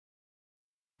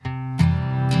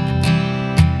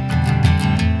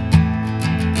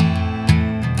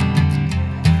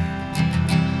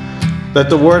Let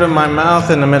the word of my mouth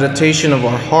and the meditation of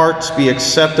our hearts be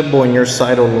acceptable in your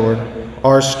sight, O Lord,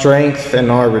 our strength and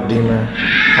our Redeemer.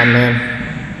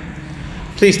 Amen.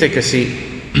 Please take a seat.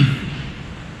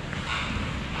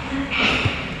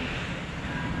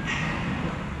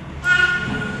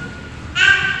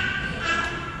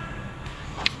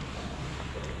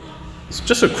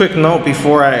 Just a quick note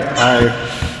before I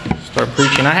start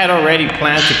preaching. I had already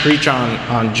planned to preach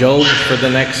on Job for the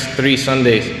next 3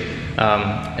 Sundays,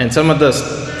 and some of the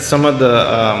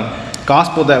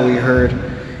gospel that we heard.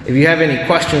 If you have any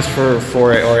questions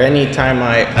for it, or any time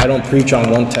I don't preach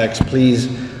on one text, please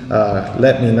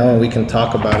let me know and we can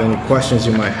talk about any questions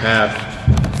you might have.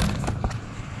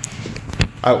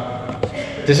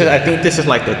 I think this is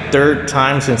like the 3rd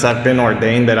time since I've been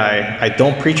ordained that I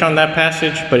don't preach on that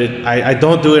passage, but I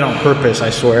don't do it on purpose, I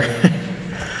swear.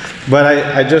 But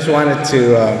I just wanted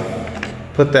to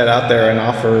put that out there and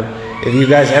offer, if you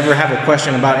guys ever have a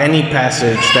question about any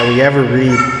passage that we ever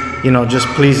read, just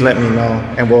please let me know,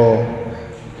 and we'll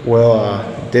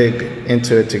dig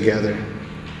into it together.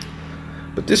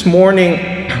 But this morning,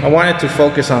 I wanted to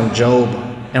focus on Job,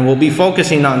 and we'll be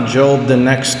focusing on Job the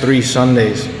next 3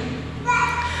 Sundays.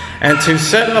 And to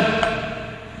set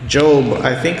up Job,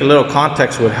 I think a little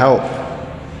context would help.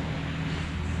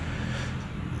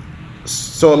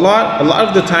 So a lot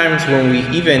of the times when we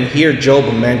even hear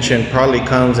Job mentioned probably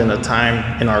comes in a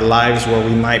time in our lives where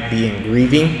we might be in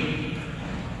grieving,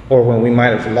 or when we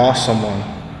might have lost someone.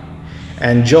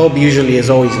 And Job usually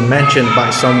is always mentioned by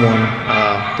someone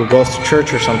who goes to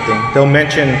church or something. They'll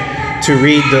mention to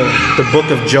read the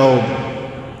book of Job.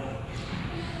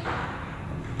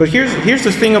 But here's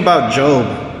the thing about Job.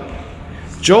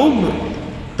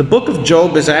 The book of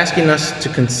Job is asking us to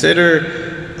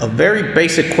consider a very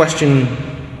basic question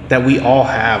that we all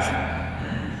have.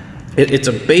 It's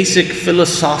a basic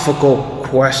philosophical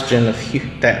question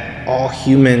that all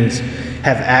humans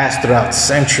have asked throughout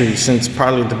centuries, since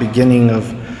probably the beginning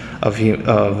of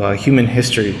human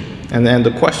history. And then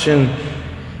the question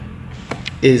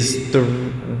is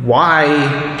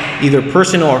why, either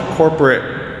personal or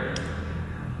corporate,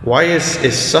 why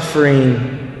is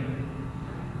suffering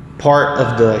part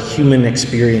of the human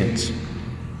experience?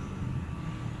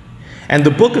 And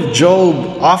the book of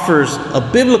Job offers a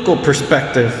biblical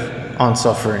perspective on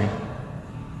suffering.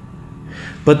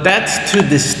 But that's to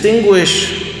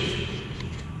distinguish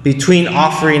between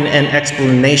offering an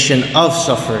explanation of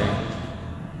suffering.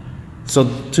 So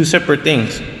 2 separate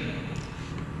things.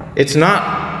 It's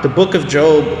not the book of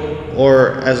Job,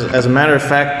 or as a matter of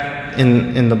fact,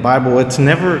 in the Bible,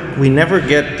 we never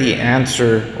get the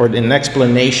answer or an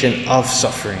explanation of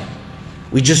suffering.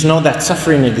 We just know that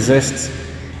suffering exists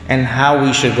and how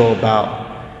we should go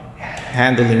about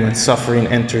handling when suffering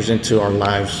enters into our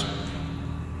lives.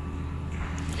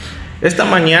 Esta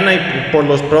mañana y por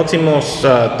los próximos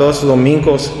 2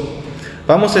 domingos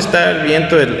vamos a estar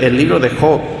viendo el libro de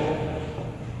Job.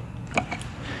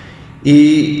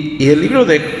 Y el libro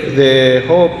de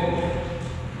Job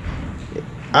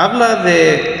habla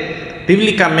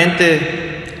bíblicamente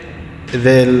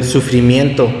del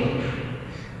sufrimiento,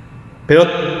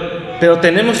 pero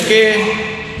tenemos que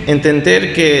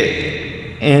entender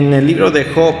que en el libro de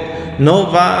Job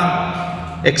no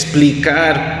va a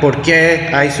explicar por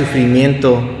qué hay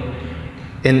sufrimiento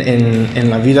en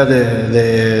la vida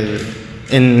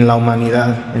en la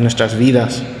humanidad, en nuestras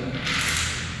vidas.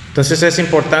 Entonces es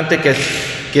importante que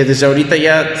desde ahorita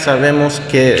ya sabemos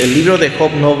que el libro de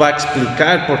Job no va a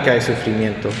explicar por qué hay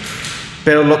sufrimiento,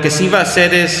 pero lo que sí va a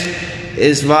hacer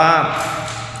va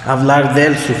a hablar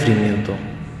del sufrimiento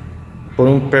por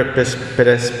una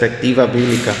perspectiva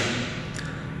bíblica.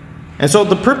 And so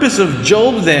the purpose of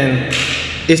Job then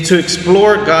is to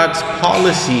explore God's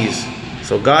policies.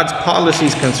 So God's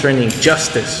policies concerning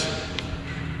justice,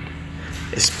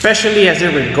 especially as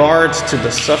it regards to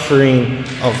the suffering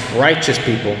of righteous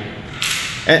people.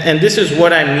 And this is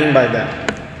what I mean by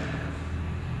that.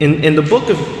 In the book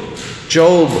of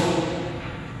Job,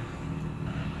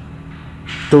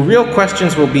 the real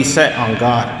questions will be set on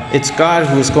God. It's God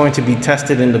who is going to be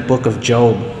tested in the book of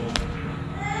Job.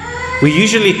 We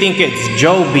usually think it's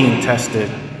Job being tested,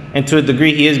 and to a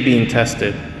degree he is being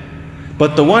tested.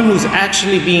 But the one who's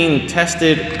actually being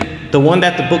tested, the one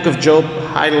that the book of Job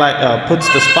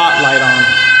puts the spotlight on,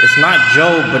 it's not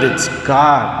Job, but it's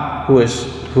God who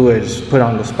is put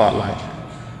on the spotlight.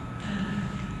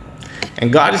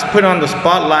 And God is put on the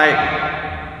spotlight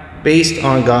based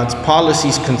on God's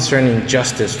policies concerning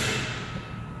justice.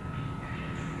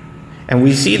 And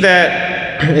we see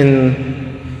that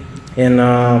in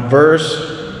verse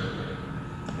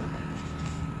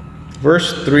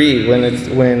 3 when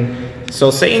so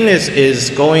Satan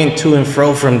is going to and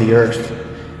fro from the earth.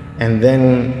 And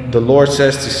then the Lord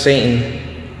says to Satan,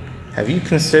 have you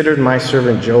considered my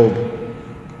servant Job?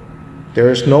 There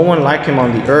is no one like him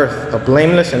on the earth, a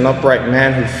blameless and upright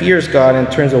man who fears God and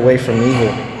turns away from evil.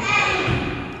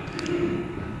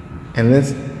 And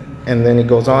then he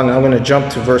goes on, and I'm going to jump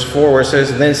to verse 4 where it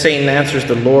says, then Satan answers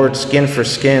the Lord, skin for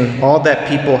skin. All that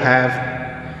people have,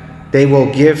 they will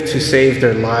give to save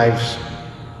their lives.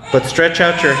 But stretch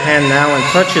out your hand now and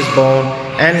touch his bone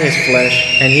and his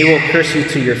flesh, and he will curse you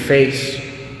to your face.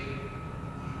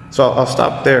 So I'll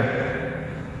stop there.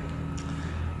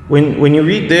 When you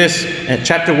read this in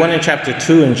chapter 1 and chapter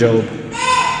 2 in Job,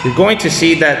 you're going to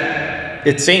see that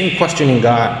it's Satan questioning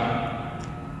God.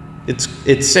 It's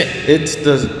this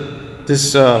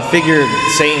figure,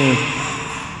 Satan,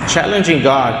 challenging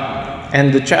God.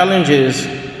 And the challenge is,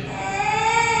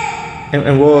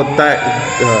 and we'll dig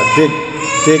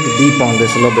deep on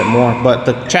this a little bit more, but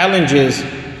the challenge is,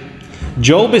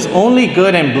 Job is only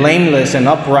good and blameless and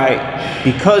upright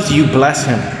because you bless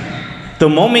him. The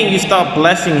moment you stop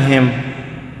blessing him,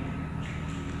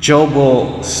 Job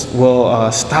will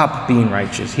stop being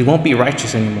righteous. He won't be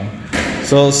righteous anymore.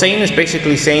 So Satan is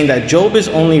basically saying that Job is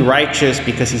only righteous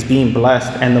because he's being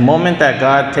blessed. And the moment that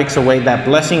God takes away that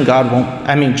blessing, Job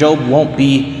won't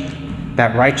be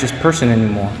that righteous person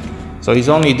anymore. So he's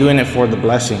only doing it for the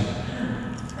blessing.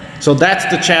 So that's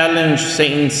the challenge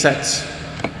Satan sets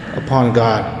upon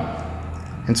God.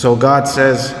 And so God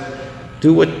says,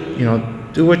 do what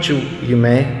you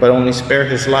may, but only spare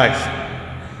his life.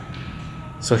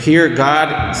 So here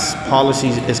God's policy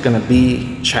is going to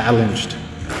be challenged.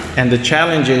 And the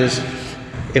challenge is,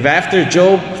 if after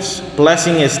Job's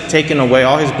blessing is taken away,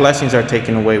 all his blessings are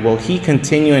taken away, will he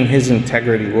continue in his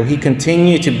integrity? Will he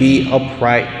continue to be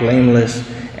upright, blameless,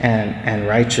 and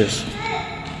righteous?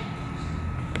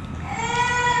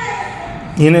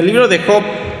 Y en el libro de Job,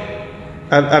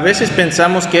 a veces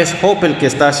pensamos que es Job el que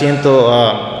está siendo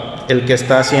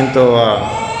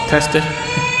tested,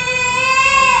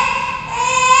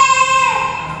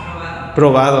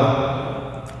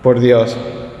 probado por Dios.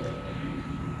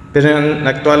 Pero en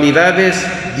la actualidad es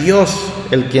Dios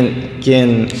el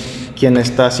quien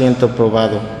está siendo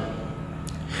probado.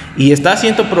 Y está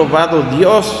siendo probado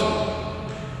Dios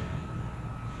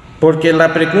porque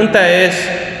la pregunta es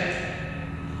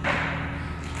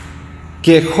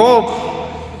que Job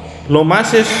lo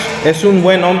más es un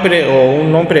buen hombre o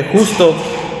un hombre justo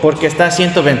porque está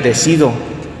siendo bendecido.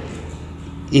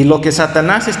 Y lo que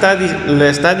Satanás le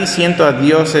está diciendo a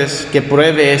Dios es que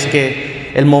pruebe es que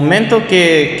el momento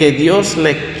que Dios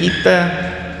le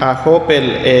quita a Job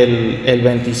el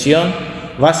bendición,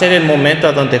 va a ser el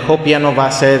momento donde Job ya no va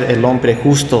a ser el hombre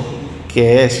justo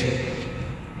que es.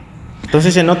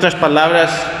 Entonces, en otras palabras,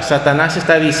 Satanás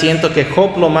está diciendo que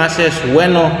Job lo más es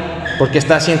bueno porque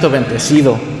está siendo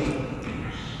bendecido.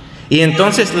 Y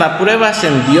entonces la prueba es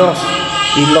en Dios.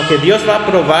 Y lo que Dios va a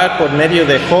probar por medio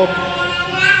de Job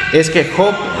es que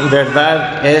Job en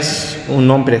verdad es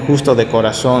un hombre justo de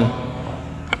corazón.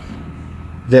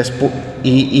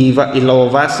 Y lo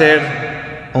va a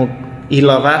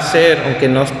hacer aunque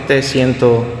no esté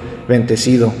siendo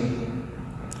bendecido.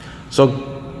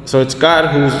 So it's God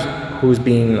who's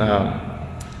being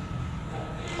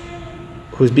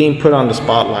put on the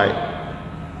spotlight.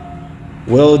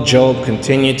 Will Job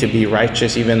continue to be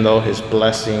righteous even though his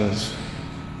blessings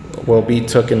will be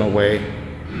taken away?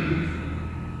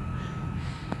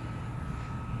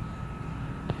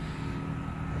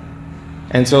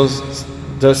 And so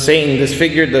Satan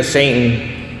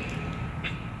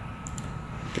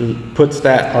puts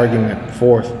that argument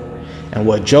forth. And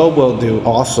what Job will do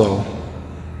also,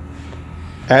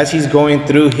 as he's going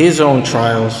through his own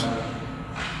trials,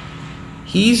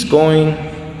 he's going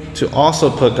to also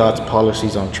put God's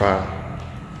policies on trial.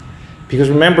 Because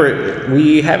remember,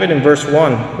 we have it in verse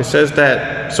 1. It says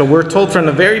that, so we're told from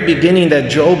the very beginning that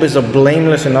Job is a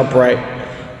blameless and upright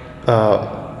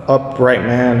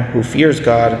man who fears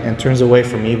God and turns away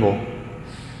from evil.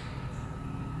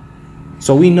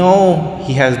 So we know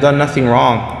he has done nothing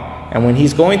wrong. And when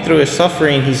he's going through his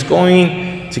suffering, he's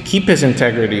going to keep his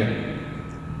integrity.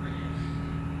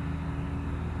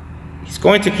 He's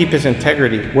going to keep his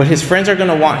integrity. What his friends are going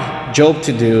to want Job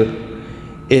to do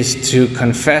is to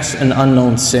confess an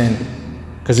unknown sin.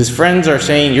 Because his friends are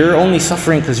saying, you're only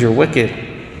suffering because you're wicked.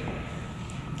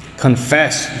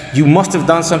 Confess. You must have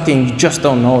done something, you just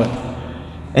don't know it.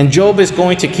 And Job is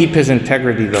going to keep his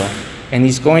integrity though. And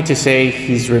he's going to say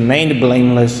he's remained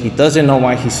blameless. He doesn't know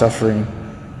why he's suffering.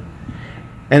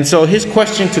 And so his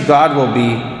question to God will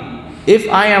be, if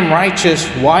I am righteous,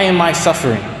 why am I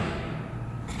suffering?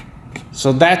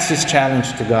 So that's his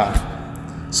challenge to God.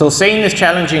 So Satan is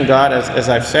challenging God, as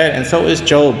I've said, and so is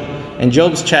Job. And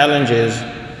Job's challenge is,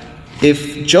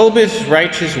 if Job is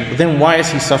righteous, then why is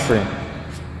he suffering?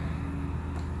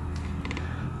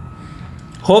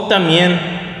 Job también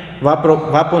va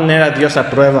a poner a Dios a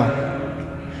prueba.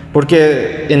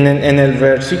 Porque en el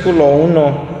versículo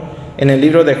 1, en el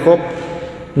libro de Job,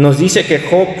 nos dice que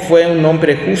Job fue un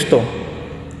hombre justo,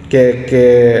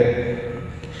 que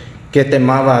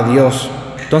temaba a Dios.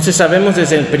 Entonces sabemos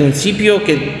desde el principio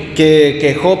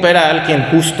que Job era alguien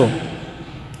justo.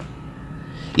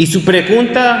 Y su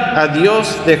pregunta a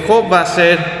Dios de Job va a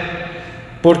ser,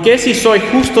 ¿por qué si soy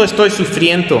justo estoy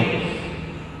sufriendo?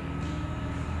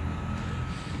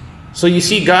 So you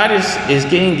see, God is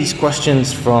getting these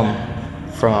questions from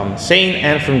Satan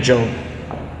and from Job.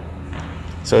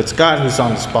 So it's God who's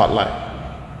on the spotlight.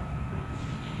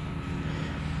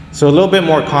 So a little bit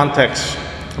more context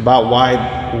about why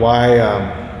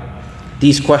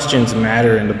these questions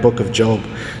matter in the book of Job.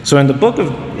 So in the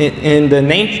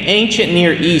ancient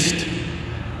Near East,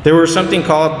 there was something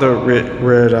called the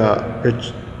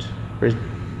retributive.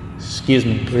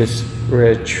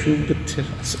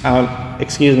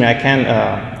 Excuse me, I can't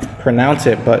pronounce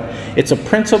it, but it's a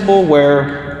principle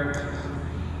where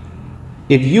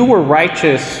if you were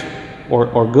righteous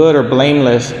or good or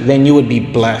blameless, then you would be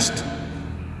blessed.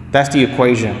 That's the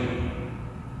equation.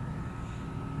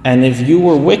 And if you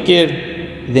were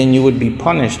wicked, then you would be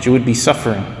punished, you would be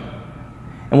suffering.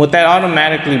 And what that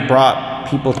automatically brought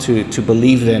people to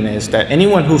believe then is that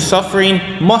anyone who's suffering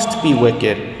must be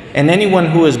wicked, and anyone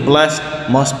who is blessed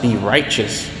must be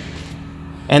righteous.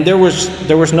 And there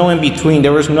was no in between.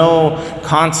 There was no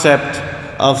concept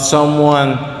of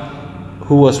someone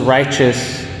who was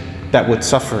righteous that would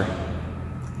suffer.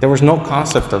 There was no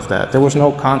concept of that. There was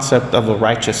no concept of a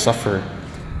righteous sufferer.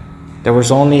 There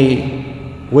was only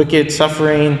wicked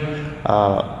suffering,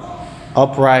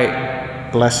 upright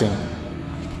blessing.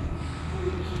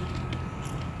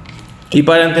 Y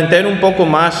para entender un poco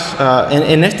más,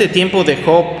 en este tiempo de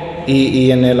Job y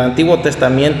en el Antiguo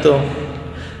Testamento,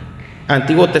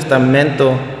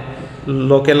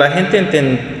 lo que la gente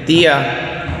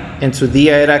entendía en su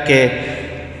día era que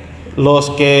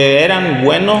los que eran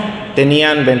buenos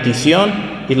tenían bendición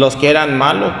y los que eran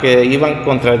malos, que iban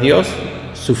contra Dios,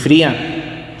 sufrían.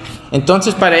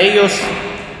 Entonces para ellos,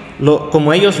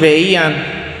 como ellos veían,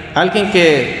 alguien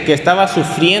que estaba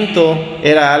sufriendo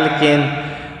era alguien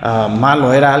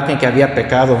malo, era alguien que había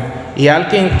pecado, y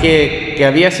alguien que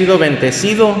había sido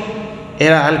bendecido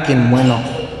era alguien bueno.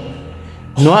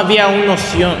 No había una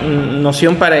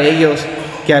noción para ellos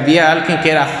que había alguien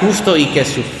que era justo y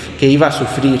que iba a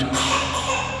sufrir.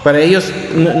 Para ellos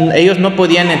no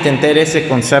podían entender ese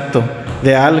concepto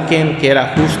de alguien que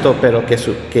era justo pero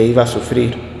que iba a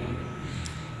sufrir.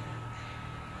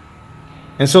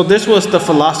 And so this was the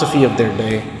philosophy of their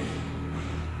day.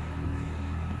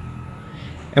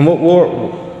 And what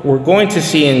we're going to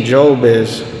see in Job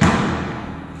is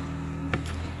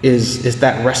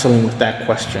that wrestling with that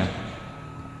question.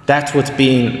 That's what's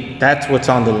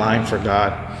on the line for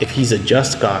God. If he's a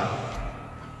just God.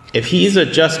 If he's a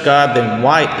just God, then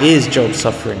why is Job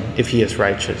suffering if he is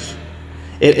righteous?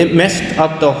 It messed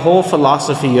up the whole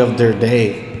philosophy of their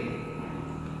day.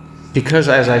 Because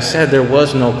as I said, there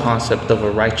was no concept of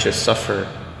a righteous sufferer.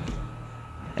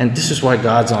 And this is why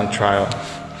God's on trial,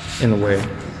 in a way.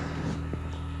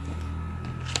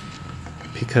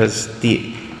 Because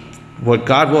what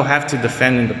God will have to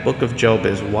defend in the book of Job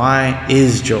is, why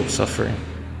is Job suffering?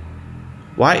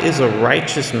 Why is a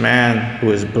righteous man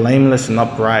who is blameless and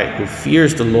upright, who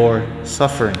fears the Lord,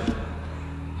 suffering?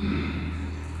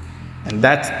 And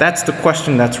that's the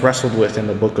question that's wrestled with in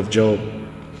the book of Job.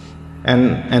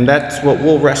 And that's what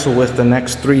we'll wrestle with the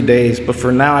next 3 days. But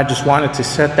for now, I just wanted to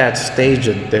set that stage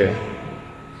there.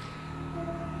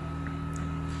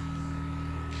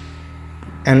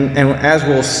 And as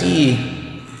we'll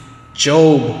see,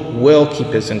 Job will keep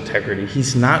his integrity.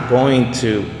 He's not going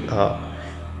to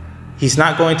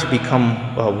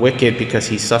become wicked because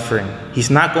he's suffering.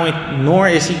 Nor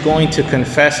is he going to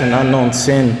confess an unknown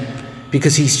sin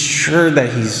because he's sure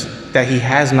that he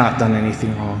has not done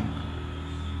anything wrong.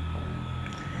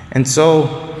 And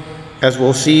so, as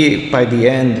we'll see by the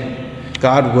end,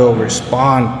 God will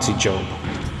respond to Job,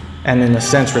 and in a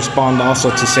sense respond also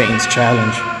to Satan's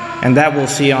challenge. And that we'll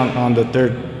see on the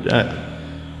third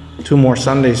 2 more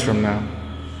Sundays from now.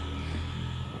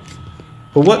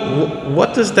 But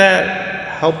what does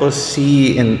that help us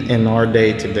see in our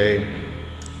day today?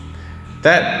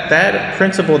 That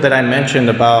principle that I mentioned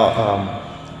about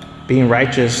being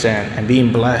righteous and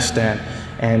being blessed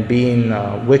and being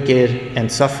wicked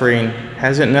and suffering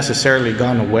hasn't necessarily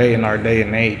gone away in our day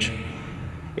and age.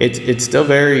 it's still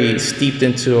very steeped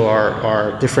into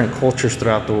our different cultures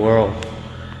throughout the world.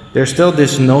 There's still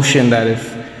this notion that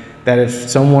if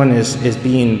someone is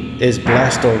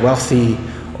blessed or wealthy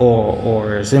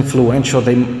or is influential,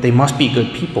 they must be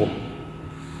good people.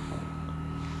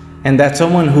 And that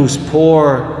someone who's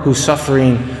poor, who's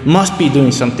suffering, must be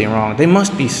doing something wrong. They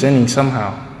must be sinning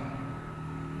somehow.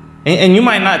 And you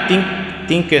might not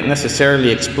think it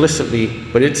necessarily explicitly,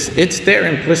 but it's there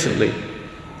implicitly.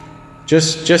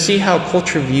 Just see how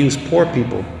culture views poor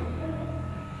people.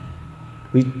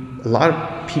 A lot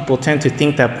of people tend to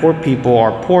think that poor people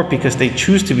are poor because they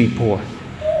choose to be poor.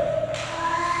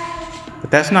 But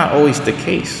that's not always the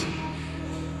case.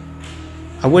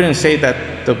 I wouldn't say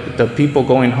that the people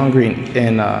going hungry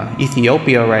in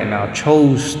Ethiopia right now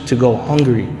chose to go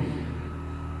hungry.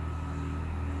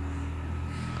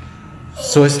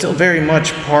 So it's still very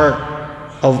much part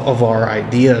of our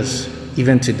ideas,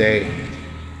 even today.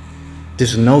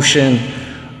 This notion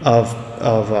of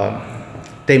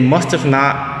they must have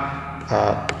not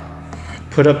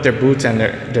put up their boots and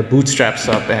their bootstraps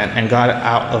up and got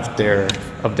out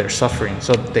of their suffering.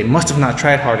 So they must have not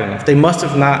tried hard enough. They must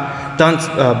have not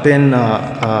been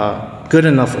good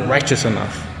enough or righteous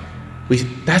enough.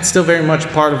 That's still very much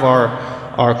part of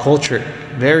our culture,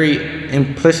 very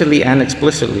implicitly and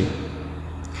explicitly.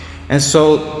 And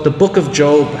so the book of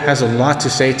Job has a lot to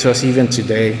say to us even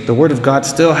today. The Word of God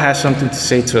still has something to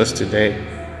say to us today.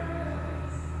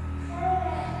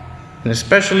 And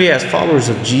especially as followers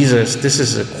of Jesus, this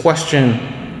is a question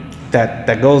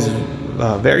that goes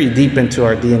very deep into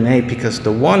our DNA, because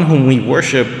the one whom we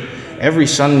worship every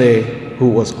Sunday, who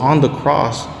was on the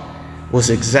cross, was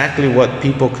exactly what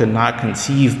people could not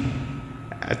conceive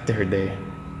at their day,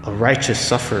 a righteous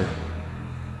sufferer.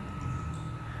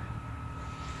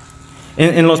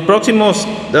 En los próximos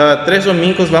 3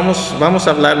 domingos vamos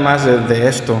a hablar más de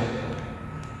esto.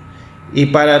 Y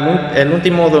para el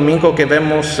último domingo que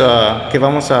vamos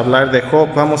a hablar de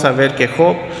Job, vamos a ver que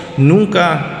Job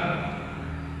nunca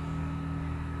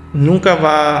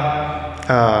va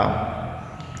a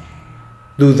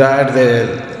dudar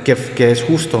de que es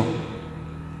justo.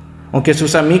 Aunque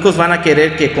sus amigos van a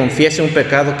querer que confiese un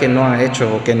pecado que no ha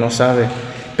hecho o que no sabe,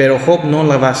 pero Job no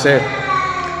la va a hacer.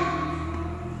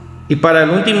 Y para el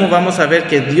último vamos a ver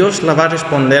que Dios la va a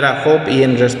responder a Job, y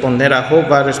en responder a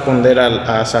Job va a responder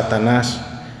a Satanás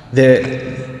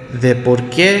de por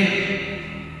qué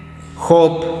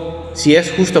Job, si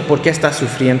es justo, por qué está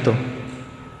sufriendo.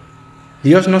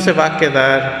 Dios no se va a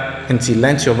quedar en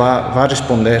silencio, va a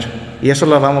responder, y eso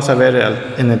lo vamos a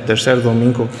ver en el tercer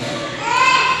domingo.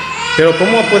 Pero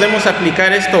 ¿cómo podemos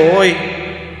aplicar esto hoy?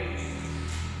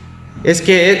 Es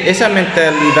que esa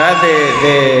mentalidad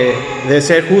de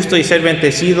ser justo y ser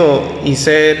bendecido y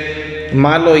ser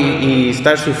malo y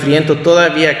estar sufriendo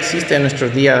todavía existe en nuestro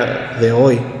día de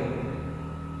hoy.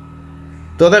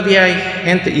 Todavía hay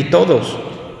gente, y todos,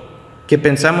 que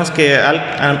pensamos que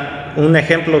un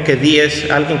ejemplo que di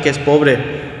es alguien que es pobre.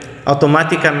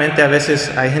 Automáticamente a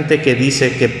veces hay gente que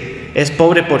dice que es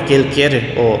pobre porque él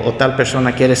quiere, o tal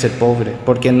persona quiere ser pobre,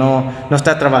 porque no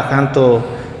está trabajando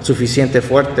suficiente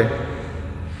fuerte.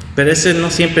 Pero ese no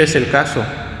siempre es el caso.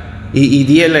 Y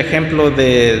di el ejemplo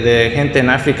de gente en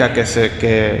África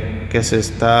que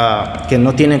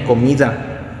no tienen comida.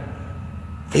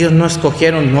 Ellos no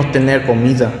escogieron no tener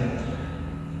comida.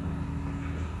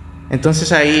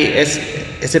 Entonces ahí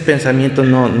ese pensamiento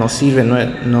no sirve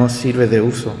de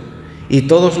uso. Y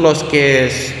todos los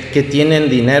que tienen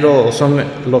dinero, o son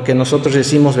lo que nosotros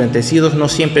decimos bendecidos, no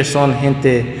siempre son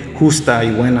gente justa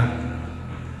y buena.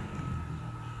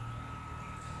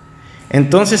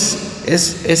 Entonces,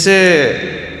 esa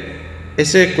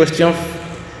cuestión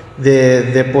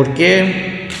de por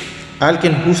qué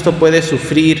alguien justo puede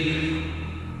sufrir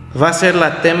va a ser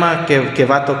la tema que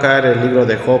va a tocar el libro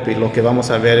de Job, y lo que vamos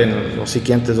a ver en los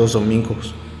siguientes 2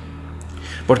 domingos.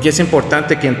 Porque es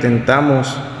importante que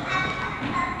entendamos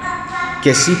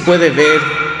que sí puede haber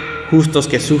justos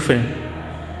que sufren.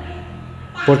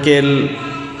 Porque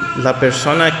la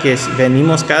persona que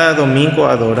venimos cada domingo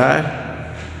a adorar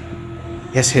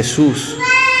es Jesús.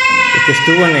 El que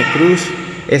estuvo en la cruz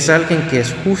es alguien que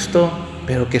es justo,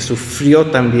 pero que sufrió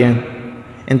también.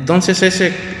 Entonces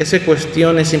esa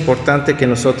cuestión es importante que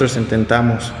nosotros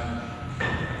entendamos.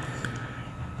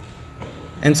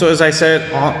 And so, as I said,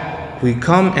 we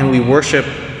come and we worship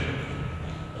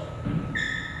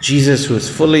Jesus, who is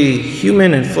fully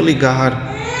human and fully God,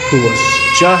 who was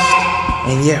just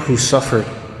and yet who suffered.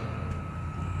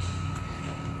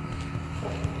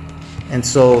 And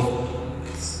so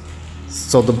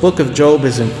the book of Job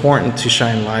is important to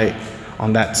shine light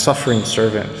on that suffering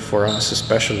servant for us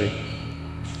especially.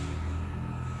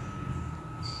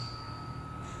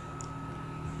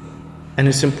 And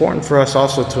it's important for us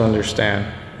also to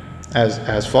understand,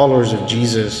 as followers of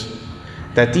Jesus,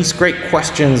 that these great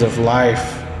questions of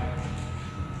life,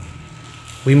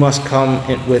 we must come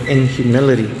in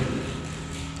humility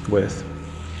with.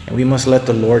 And we must let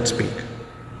the Lord speak,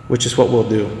 which is what we'll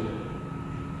do.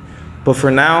 But for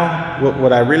now,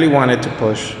 what I really wanted to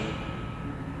push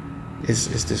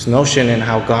is this notion in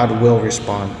how God will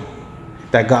respond,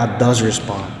 that God does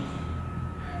respond,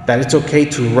 that it's okay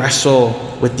to wrestle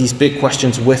with these big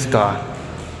questions with God.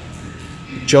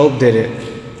 Job did it.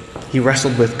 He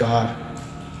wrestled with God.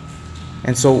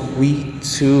 And so we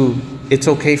too, it's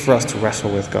okay for us to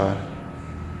wrestle with God.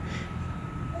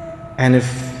 And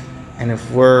if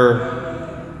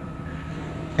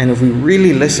we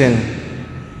really listen,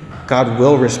 God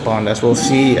will respond, as we'll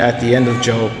see at the end of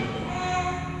Job.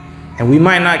 And we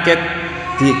might not get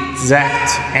the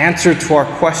exact answer to our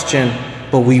question,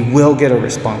 but we will get a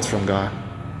response from God.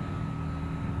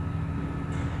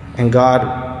 And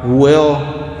God will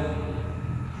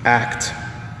act.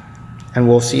 And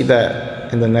we'll see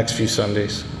that in the next few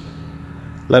Sundays.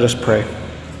 Let us pray.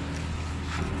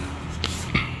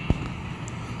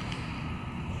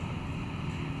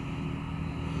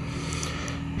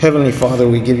 Heavenly Father,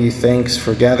 we give you thanks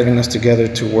for gathering us together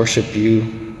to worship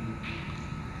you.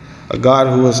 A God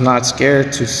who was not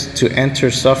scared to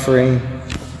enter suffering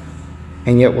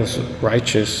and yet was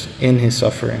righteous in his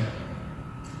suffering.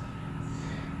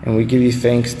 And we give you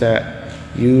thanks that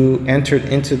you entered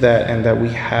into that and that we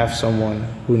have someone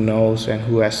who knows and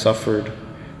who has suffered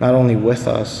not only with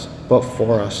us, but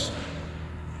for us.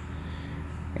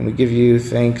 And we give you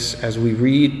thanks as we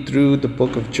read through the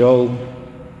book of Job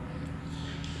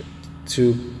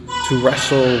to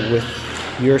wrestle with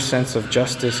your sense of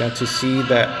justice and to see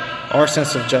that our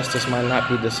sense of justice might not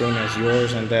be the same as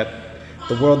yours and that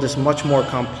the world is much more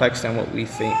complex than what we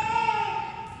think.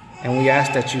 And we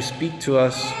ask that you speak to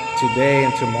us today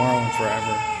and tomorrow and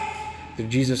forever. Through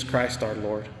Jesus Christ our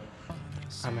Lord.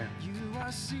 Amen. You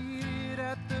are seated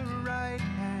at the right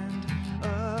hand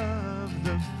of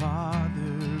the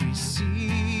Father.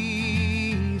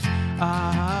 Receive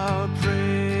our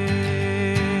prayer.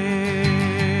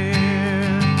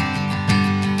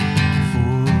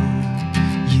 For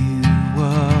you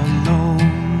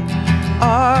alone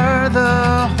are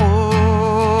the Holy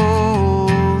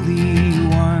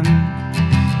One.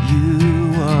 You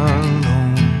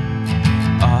alone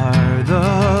are the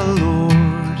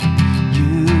Lord.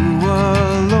 You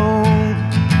alone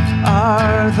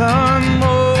are the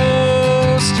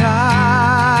Most High.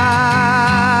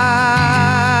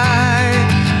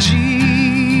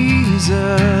 Jesus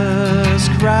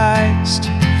Christ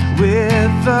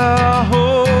with the